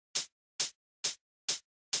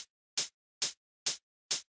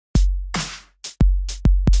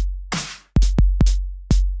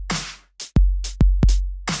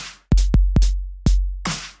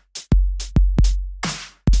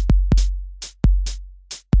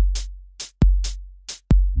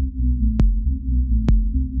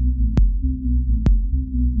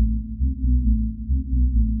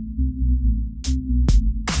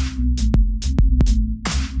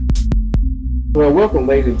Well, welcome,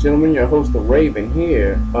 ladies and gentlemen. Your host, the Raven,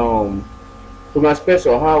 here for my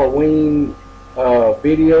special Halloween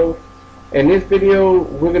video. In this video,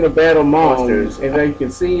 we're gonna battle monsters, and as you can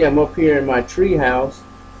see, I'm up here in my tree house,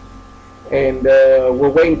 and we're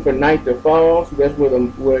waiting for night to fall. So that's where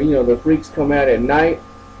the freaks come out at night,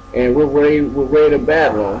 and we're ready to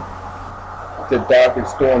battle them. The dark and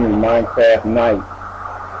stormy Minecraft night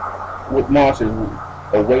with monsters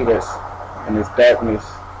await us in this darkness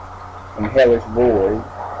and hellish void.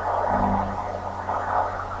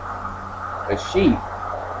 A sheep,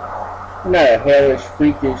 not a hellish,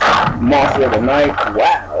 freakish monster of the night.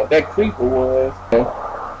 Wow, that creeper was.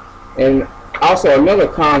 And also another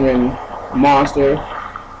common monster,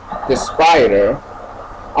 the spider,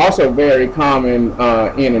 also a very common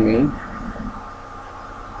enemy.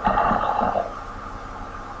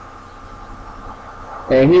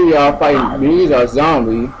 And here we are fighting. These are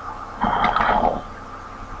zombies.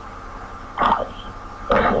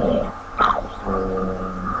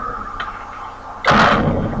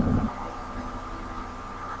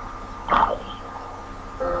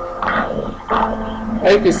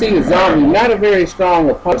 As you can see, the zombie, not a very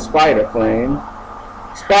strong spider flame.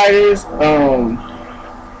 Spiders,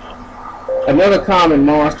 another common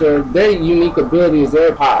monster. Their unique ability is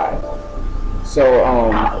they're high. So,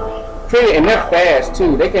 pretty, and they're fast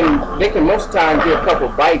too. They can most of the time get a couple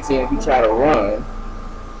bites in if you try to run.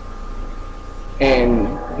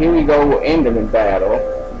 And here we go, we'll end them in battle.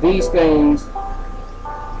 These things,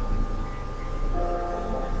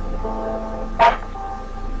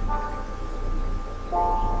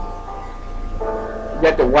 you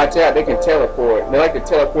have to watch out. They can teleport. They like to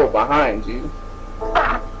teleport behind you.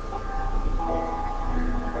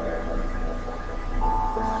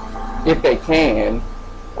 If they can.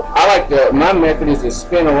 My method is to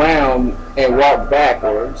spin around and walk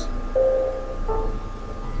backwards.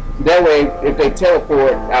 That way, if they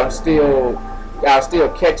teleport, I'll still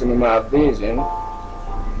catch them in my vision.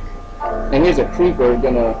 And here's a creeper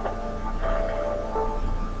gonna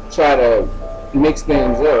try to mix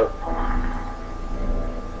things up.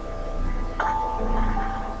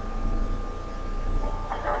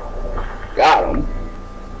 Got him.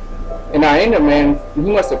 And our Enderman, he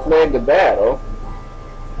must have fled the battle.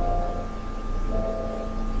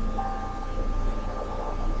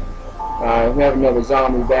 We have another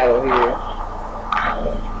zombie battle here.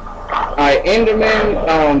 Alright,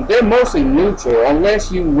 Endermen, they're mostly neutral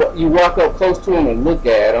unless you walk up close to them and look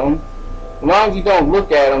at them. As long as you don't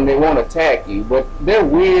look at them, they won't attack you. But they're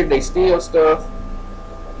weird. They steal stuff.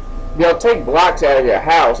 They'll take blocks out of your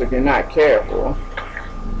house if you're not careful.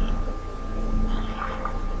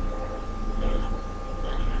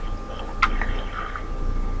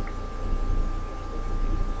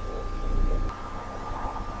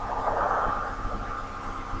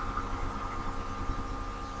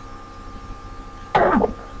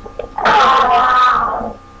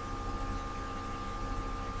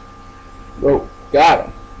 Oh, got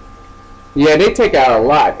him. Yeah, they take out a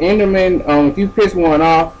lot. Enderman, if you piss one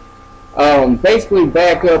off, basically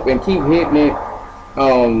back up and keep hitting it.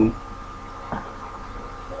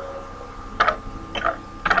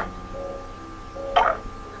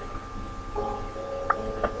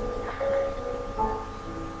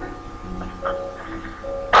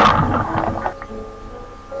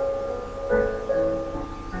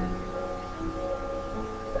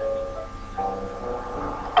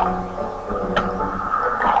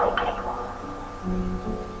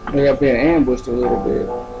 They have been ambushed a little bit.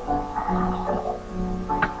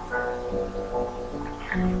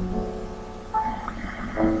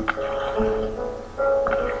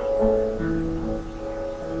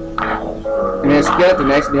 And that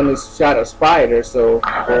skeleton accidentally shot a spider, so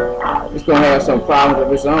it's going to have some problems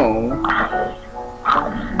of its own.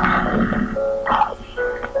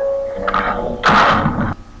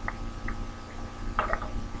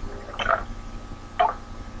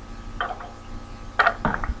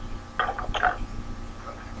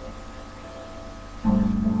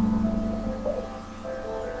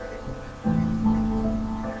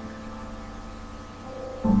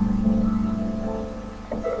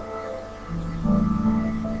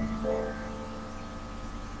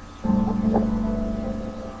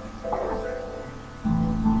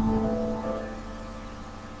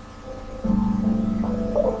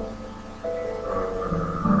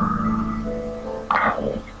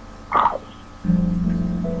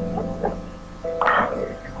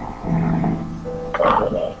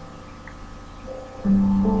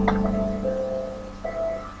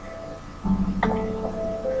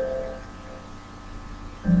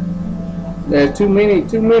 There's too many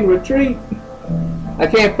retreat. I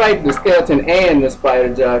can't fight the skeleton and the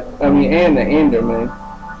spider jock. I mean, and the enderman,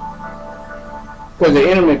 because the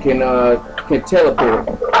enderman can teleport.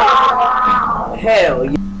 Hell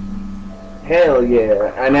yeah. Hell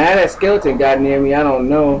yeah. And now that skeleton got near me, I don't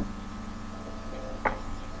know.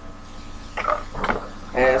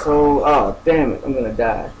 Asshole. Oh, damn it. I'm gonna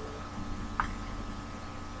die.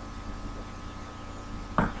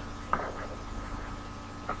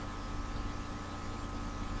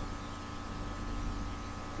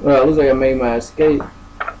 Well, it looks like I made my escape.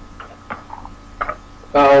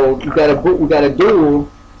 Oh, we got a duel.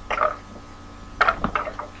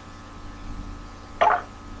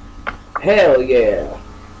 Hell yeah.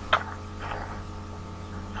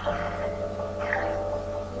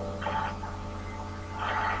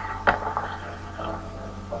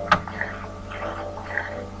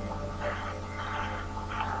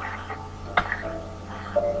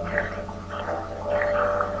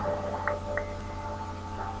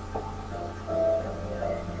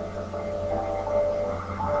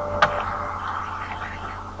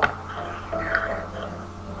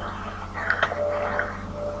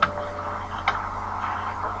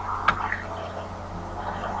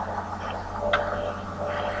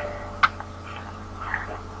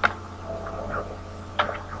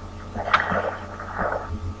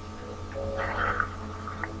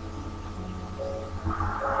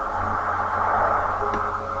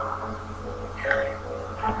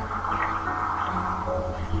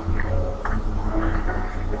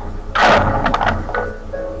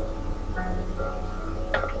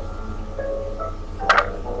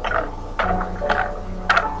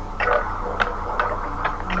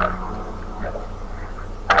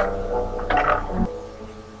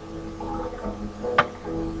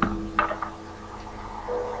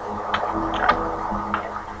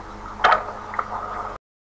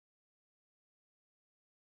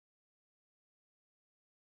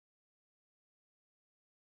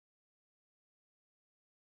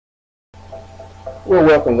 Well,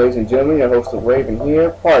 welcome, ladies and gentlemen. Your host of Raven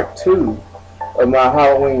here, part 2 of my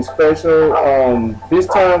Halloween special. This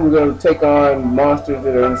time we're going to take on monsters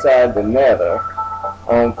that are inside the Nether.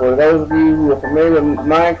 For those of you who are familiar with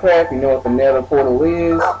Minecraft, you know what the Nether portal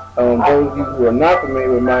is. Those of you who are not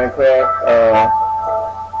familiar with Minecraft,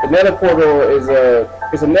 the Nether portal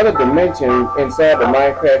is another dimension inside the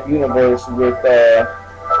Minecraft universe with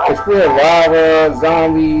it's full of lava,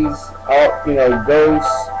 zombies,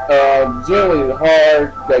 ghosts. Generally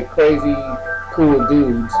hard, like crazy, cool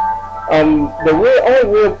dudes. The only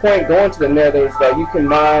real point going to the Nether is like you can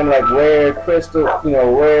mine like rare crystal,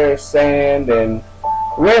 rare sand and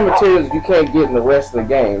rare materials you can't get in the rest of the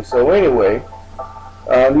game. So anyway, these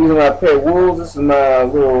are my pet wolves. This is my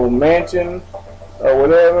little mansion or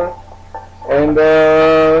whatever. And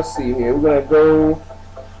let's see here. We're gonna go.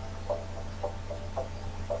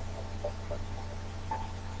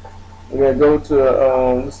 We're gonna go to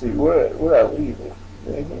let's see where I leave it.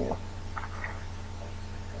 Right here.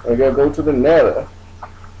 We're gonna go to the Nether.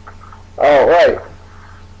 All right.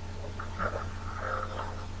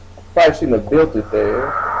 Probably shouldn't have built it there.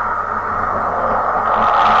 All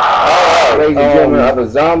right, ladies and gentlemen, of the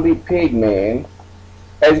zombie pigmen.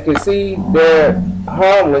 As you can see, they're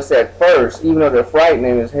harmless at first, even though they're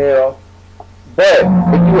frightening as hell. But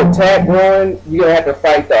if you attack one, you're gonna have to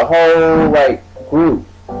fight the whole group.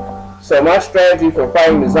 So my strategy for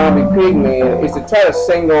fighting the zombie pigmen is to try to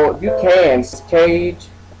single, if you can, cage,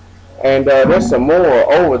 and there's some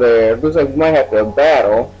more over there. Looks like we might have to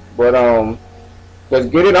battle, but let's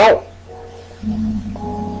get it on.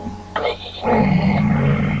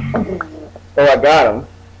 Oh, I got him.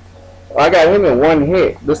 I got him in one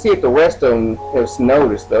hit. Let's see if the rest of them have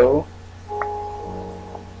noticed though.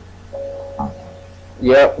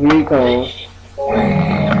 Yep, here he comes.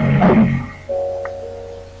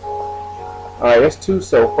 Alright, that's 2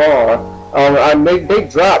 so far. They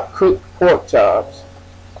dropped cooked pork chops.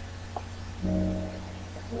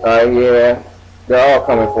 Yeah, they're all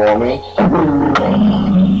coming for me.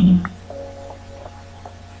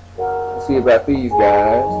 Let's see about these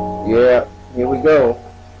guys. Yeah, here we go.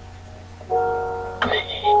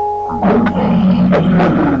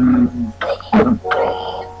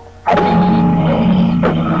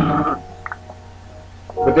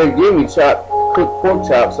 But they give me cooked pork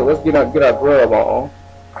chops, so let's get our grub on.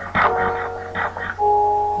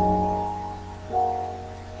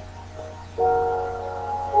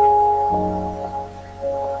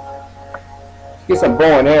 Let's get some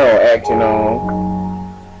bow and arrow action on.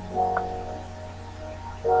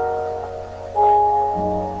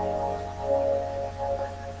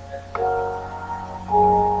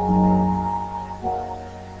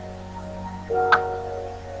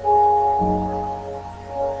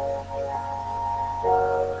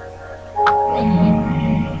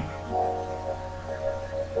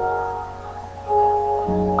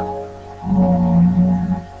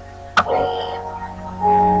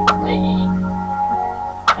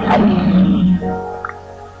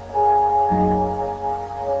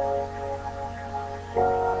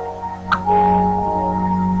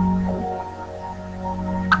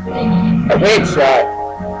 headshot.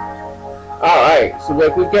 Alright, so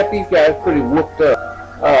like we got these guys pretty whooped up.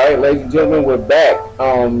 Alright, ladies and gentlemen, we're back.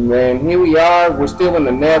 And here we are. We're still in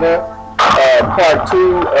the Nether. Part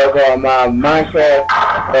 2 of my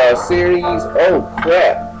Minecraft series. Oh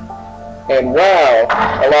crap. And wow,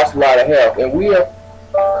 I lost a lot of health. And we are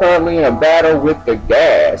currently in a battle with the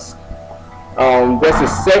ghast. That's the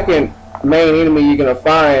second main enemy you're gonna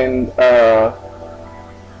find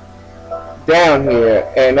down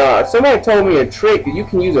here. And somebody told me a trick that you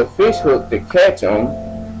can use a fish hook to catch them.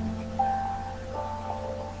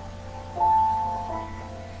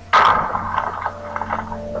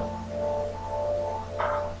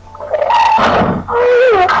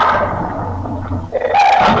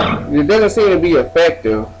 It doesn't seem to be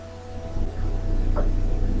effective.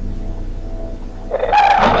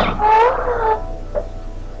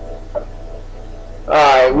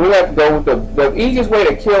 Alright, we'll have to go with the easiest way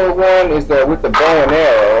to kill one is with the bow and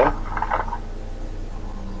arrow.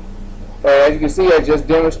 As you can see, I just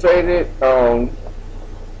demonstrated. Wow,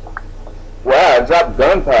 I dropped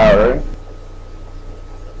gunpowder.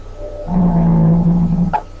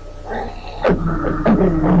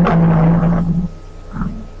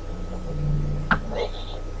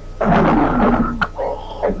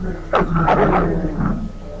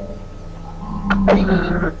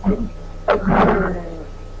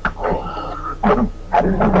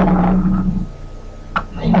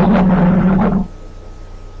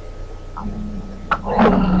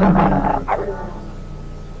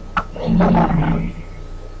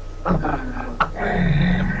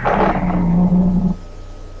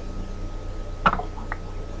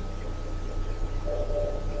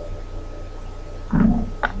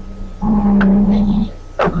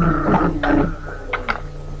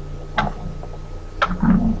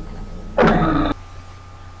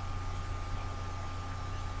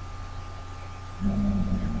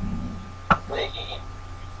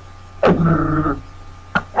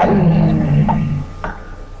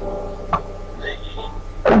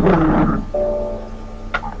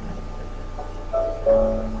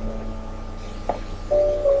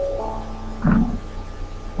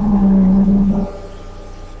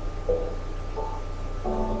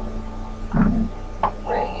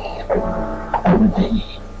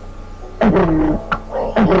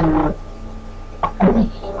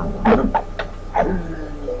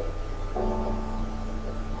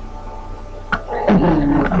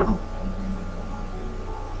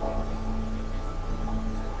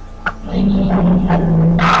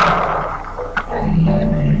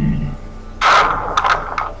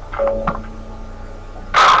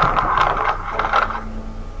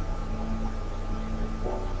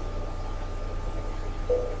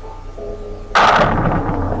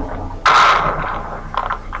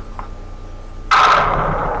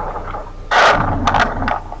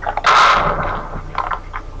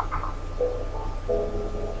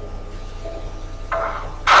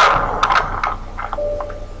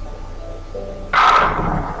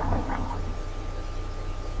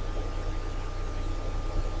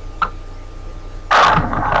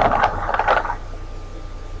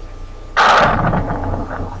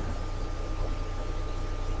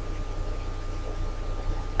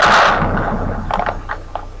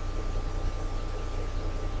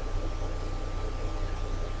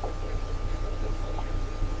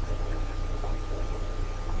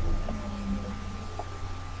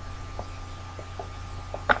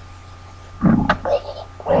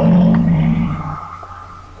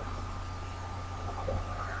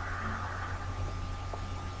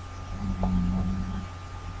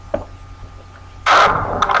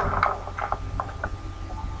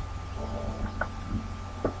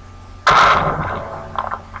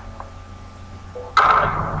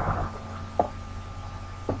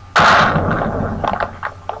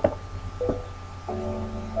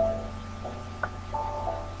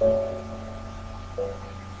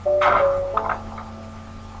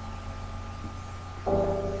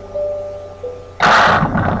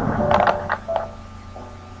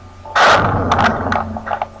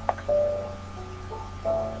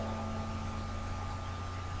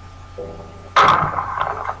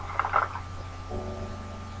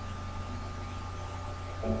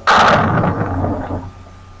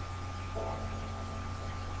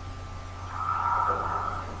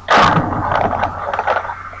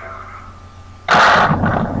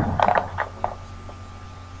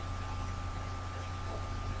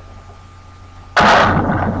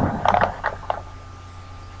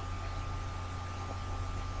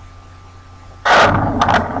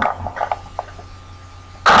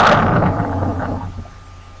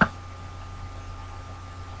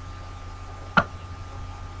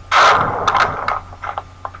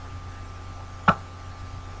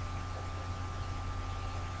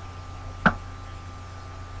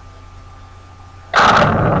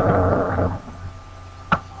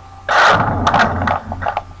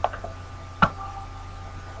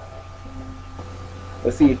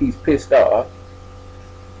 Let's see if he's pissed off.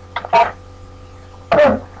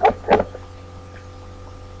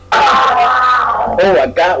 Oh, I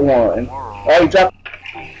got one. Oh, he dropped.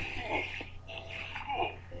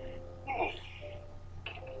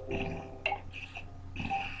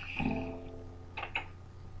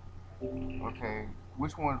 Okay,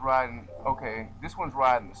 which one's riding? Okay, this one's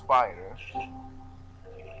riding the spider. See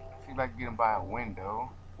if I can get him by a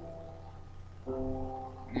window.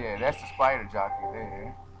 Yeah, that's the spider jockey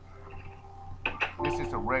there. This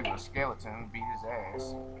is a regular skeleton. Beat his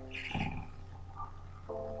ass.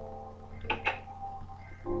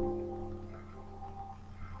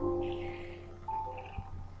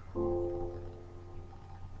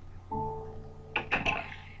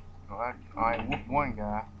 Alright, whoop one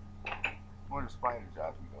guy. Where the spider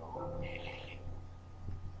jockey go?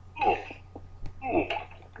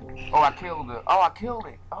 Oh, I killed it. Oh, I killed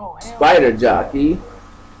it. Oh, hell. Spider jockey.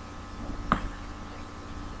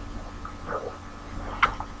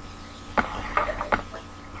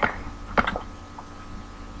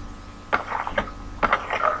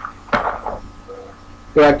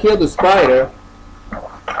 So I killed the spider.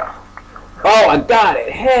 Oh, I got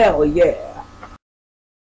it. Hell yeah.